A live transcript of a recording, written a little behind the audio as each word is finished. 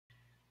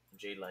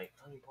Jade like,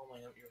 let me pull my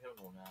your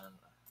hymnal, man.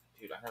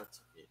 Dude, I never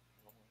took it.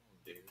 Oh,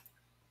 dude.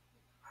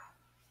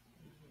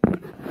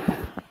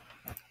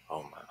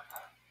 Oh man.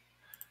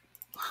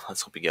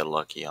 Let's hope we get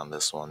lucky on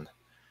this one.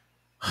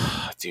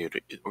 Dude,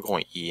 we're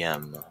going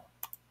EM.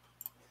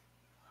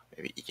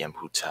 Maybe EM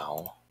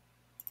Hotel.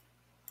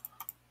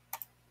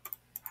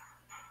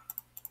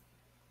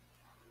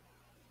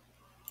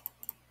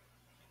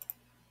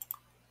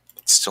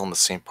 It's still in the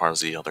same part as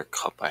the other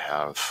cup I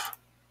have.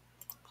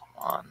 Come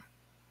on.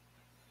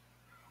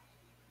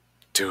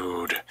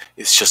 Dude,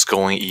 it's just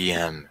going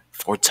EM.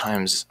 4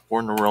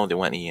 in a row they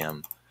went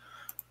EM.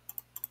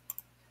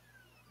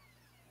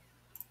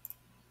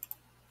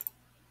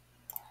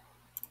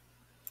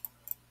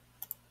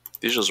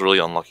 These are just really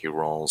unlucky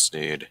rolls,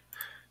 dude.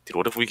 Dude,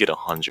 what if we get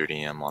 100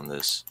 EM on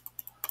this?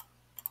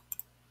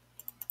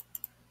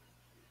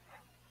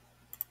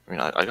 I mean,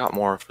 I got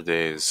more for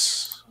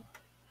days.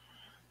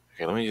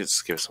 Okay, let me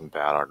just give some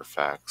bad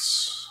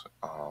artifacts.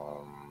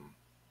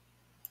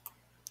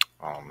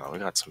 Oh no, we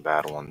got some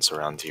bad ones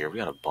around here. We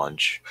got a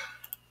bunch.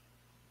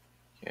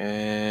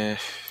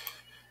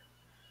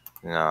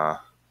 Nah.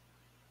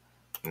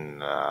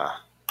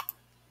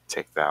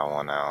 Take that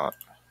one out.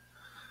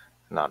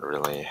 Not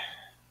really.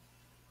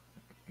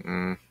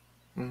 I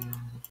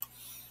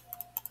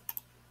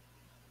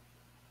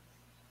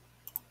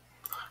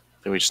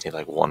think we just need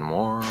like one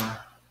more.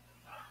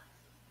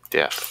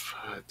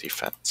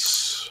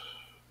 Defense.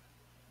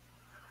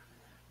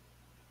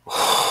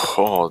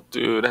 Oh,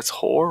 dude, that's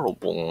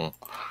horrible.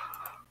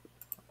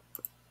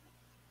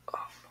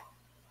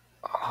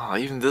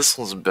 Even this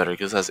one's better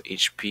because it has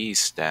HP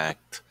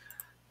stacked.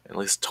 At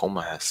least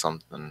Toma has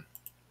something.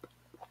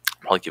 I'll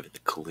probably give it to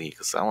Kali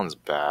because that one's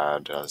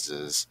bad as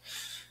is.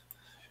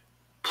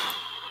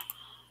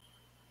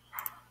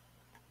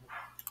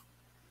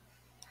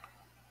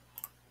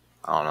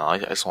 I don't know. I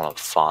just want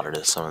to fodder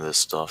to some of this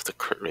stuff. The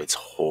crit rate's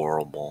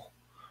horrible.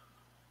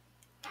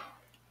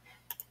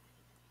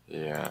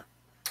 Yeah.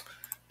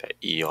 That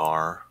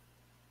ER.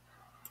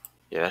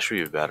 Yeah, that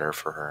should be better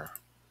for her.